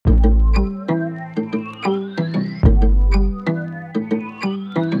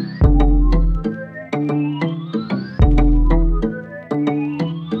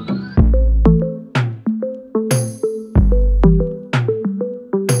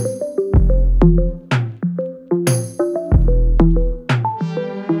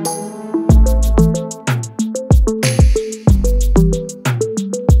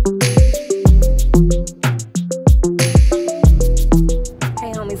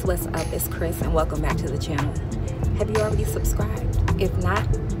guys, what's up? It's Chris and welcome back to the channel. Have you already subscribed? If not,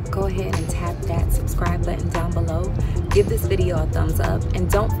 go ahead and tap that subscribe button down below. Give this video a thumbs up and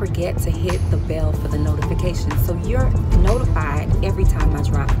don't forget to hit the bell for the notifications so you're notified every time I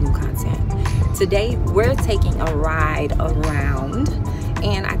drop new content. Today we're taking a ride around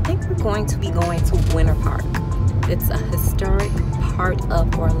and I think we're going to be going to Winter Park. It's a historic part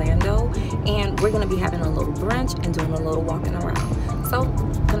of Orlando and we're going to be having a little brunch and doing a little walking around. So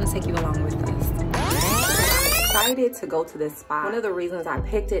I'm going to take you along with us. I'm excited to go to this spot. One of the reasons I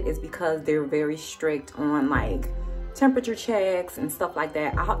picked it is because they're very strict on like temperature checks and stuff like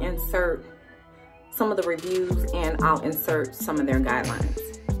that. I'll insert some of the reviews and I'll insert some of their guidelines.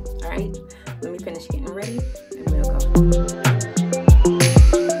 All right, let me finish getting ready and we'll go.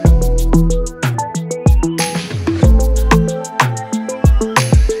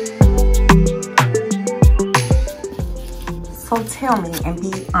 So tell me and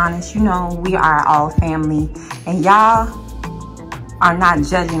be honest, you know we are all family and y'all are not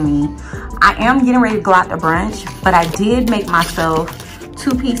judging me. I am getting ready to go out to brunch, but I did make myself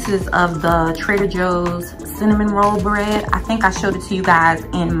 2 pieces of the Trader Joe's cinnamon roll bread. I think I showed it to you guys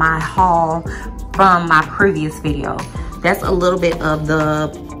in my haul from my previous video. That's a little bit of the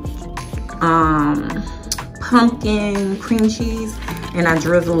pumpkin cream cheese and I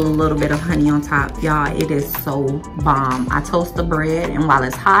drizzle a little bit of honey on top. Y'all, it is so bomb. I toast the bread and while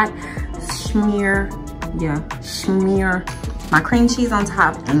it's hot, smear my cream cheese on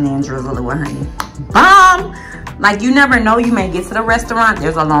top and then drizzle it with honey. Bomb! Like you never know, you may get to the restaurant,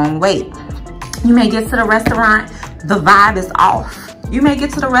 there's a long wait. You may get to the restaurant, the vibe is off. You may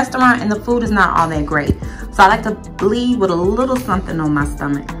get to the restaurant and the food is not all that great. So I like to bleed with a little something on my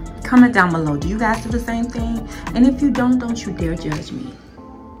stomach. Comment down below, do you guys do the same thing? And if you don't you dare judge me.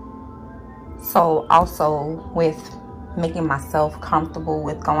 So also with making myself comfortable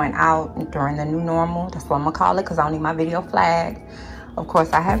with going out during the new normal, that's what I'm gonna call it because I don't need my video flagged. Of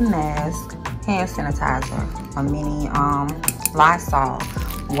course I have masks, hand sanitizer, a mini Lysol,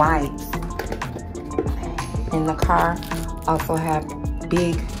 wipes. In the car, also have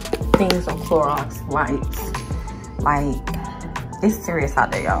big things of Clorox wipes. Like, it's serious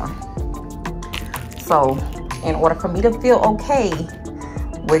out there, y'all. So, in order for me to feel okay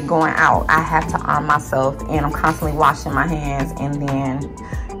with going out, I have to arm myself and I'm constantly washing my hands and then,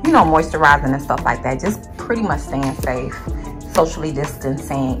 you know, moisturizing and stuff like that. Just pretty much staying safe, socially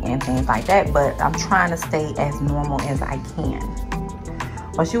distancing and things like that. But I'm trying to stay as normal as I can.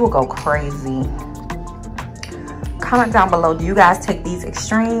 But you will go crazy. Comment down below, do you guys take these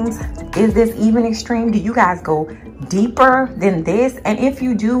extremes? Is this even extreme? Do you guys go deeper than this? And if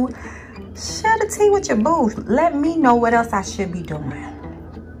you do, share the tea with your boo. Let me know what else I should be doing.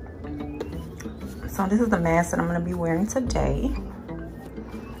 So this is the mask that I'm going to be wearing today.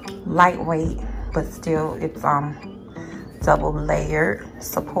 Lightweight, but still it's double layered.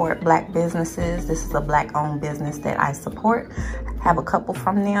 Support black businesses. This is a black owned business that I support. Have a couple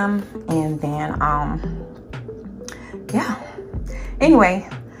from them, and then yeah. Anyway,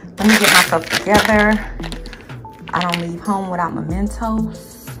 let me get myself together. I don't leave home without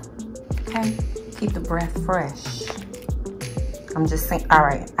mementos. Okay, keep the breath fresh. I'm just saying. All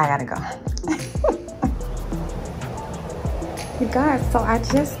right, I gotta go. You guys, so I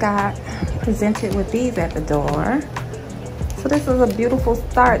just got presented with these at the door. So this is a beautiful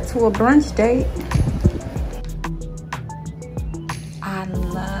start to a brunch date. I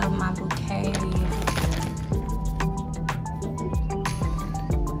love my bouquet.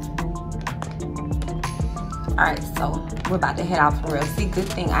 All right, so we're about to head out for real. See, good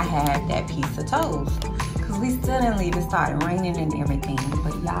thing I had that piece of toast because we still didn't leave. It started raining and everything.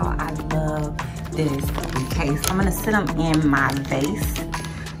 But y'all, I love this bouquet. So I'm gonna sit them in my vase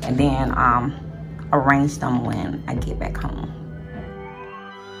and then arrange them when I get back home.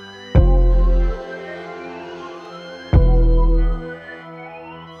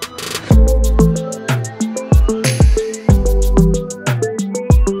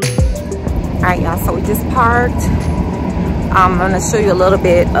 All right, y'all, so we just parked. I'm gonna show you a little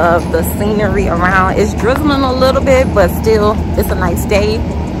bit of the scenery around. It's drizzling a little bit, but still, it's a nice day.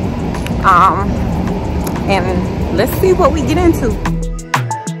 And let's see what we get into.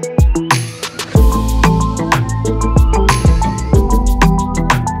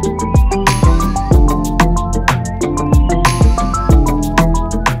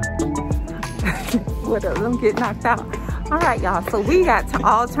 What up, them get knocked out. All right, y'all, so we got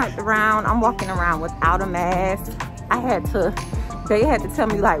all turned around. I'm walking around without a mask. They had to tell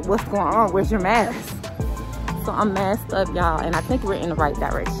me like, what's going on, where's your mask? So I'm masked up, y'all, and I think we're in the right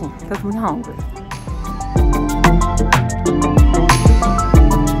direction because we're hungry.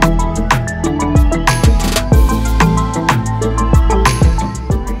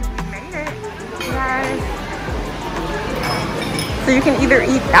 you can either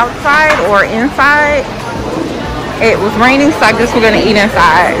eat outside or inside. It was raining, so I guess we're gonna eat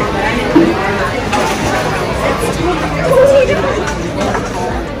inside.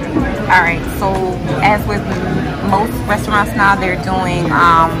 Alright, so as with most restaurants now, they're doing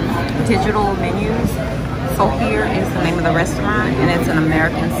digital menus. So here is the name of the restaurant, and it's an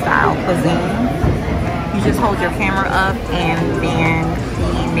American style cuisine. You just hold your camera up and then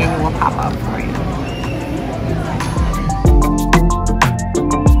the menu will pop up for you.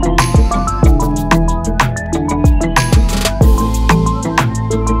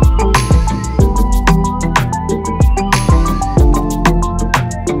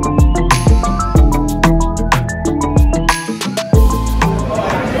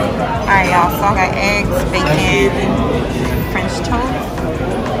 Alright y'all, so I got eggs, bacon, French toast,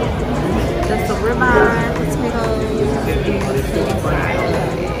 just a ribeye, potatoes,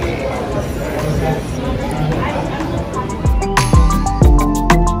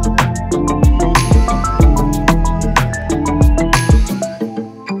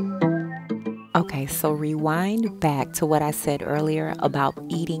 Okay, so rewind back to what I said earlier about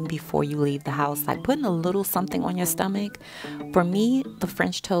eating before you leave the house, like putting a little something on your stomach. For me, the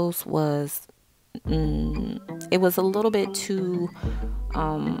French toast was, it was a little bit too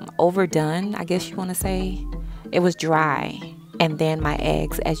overdone, I guess you want to say. It was dry. And then my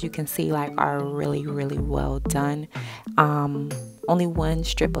eggs, as you can see, like are really, really well done. Only one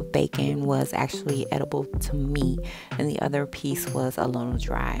strip of bacon was actually edible to me, and the other piece was a little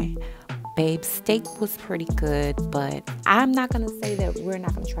dry. Babe, steak was pretty good, but I'm not going to say that we're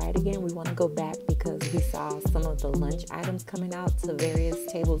not going to try it again. We want to go back because we saw some of the lunch items coming out to various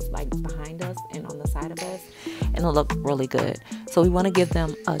tables like behind us and on the side of us, and it looked really good. So we want to give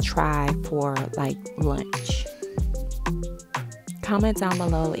them a try for like lunch. Comment down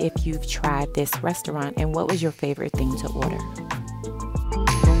below if you've tried this restaurant and what was your favorite thing to order.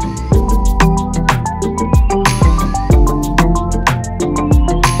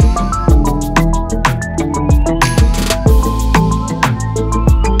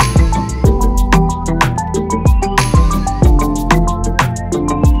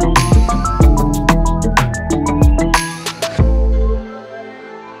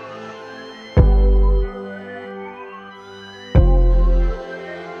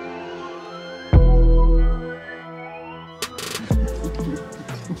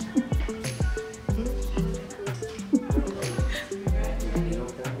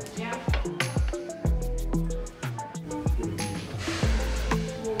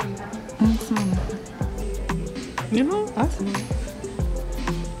 You know, I see.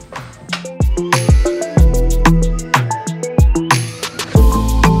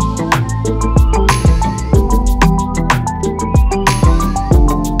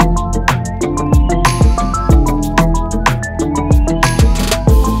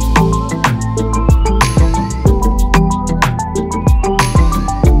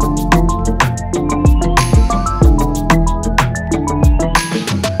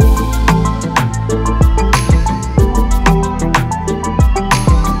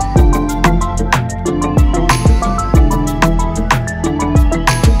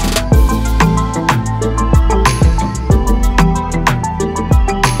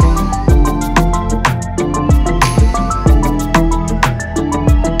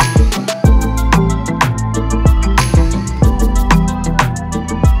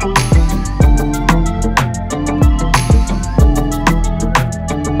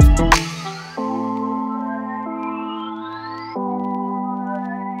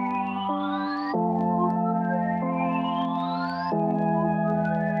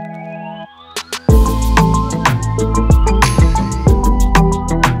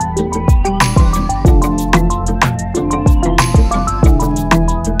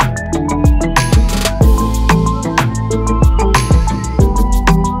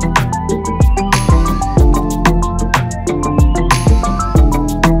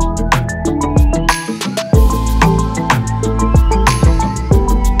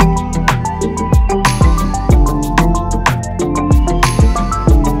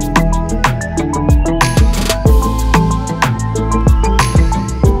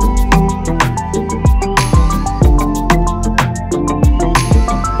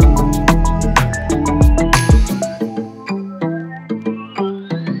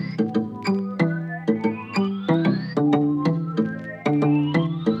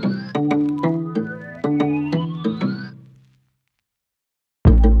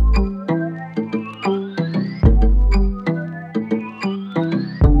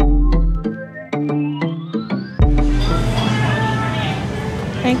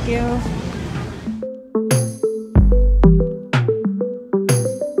 Thank you.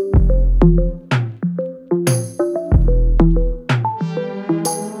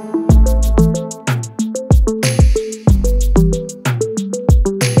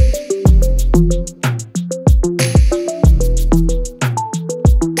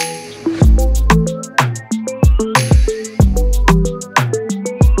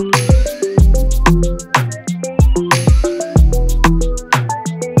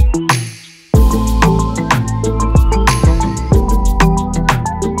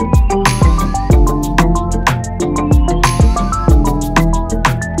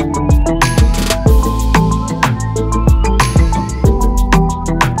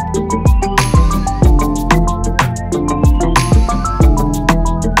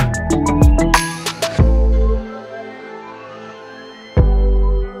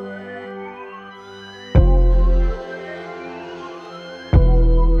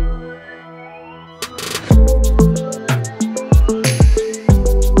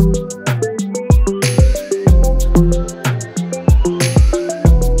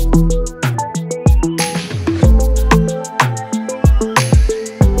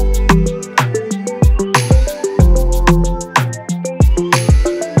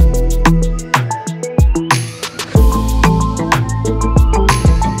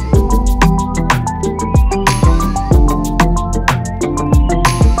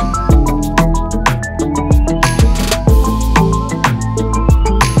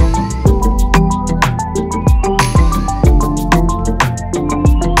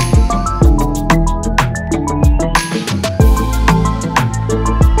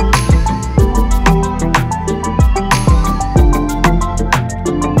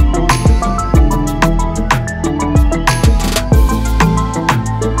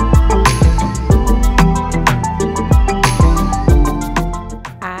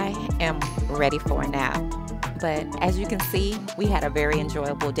 you can see, we had a very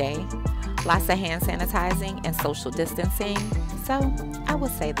enjoyable day. Lots of hand sanitizing and social distancing. So I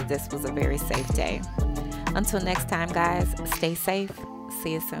would say that this was a very safe day. Until next time, guys, stay safe.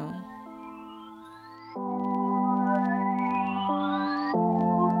 See you soon.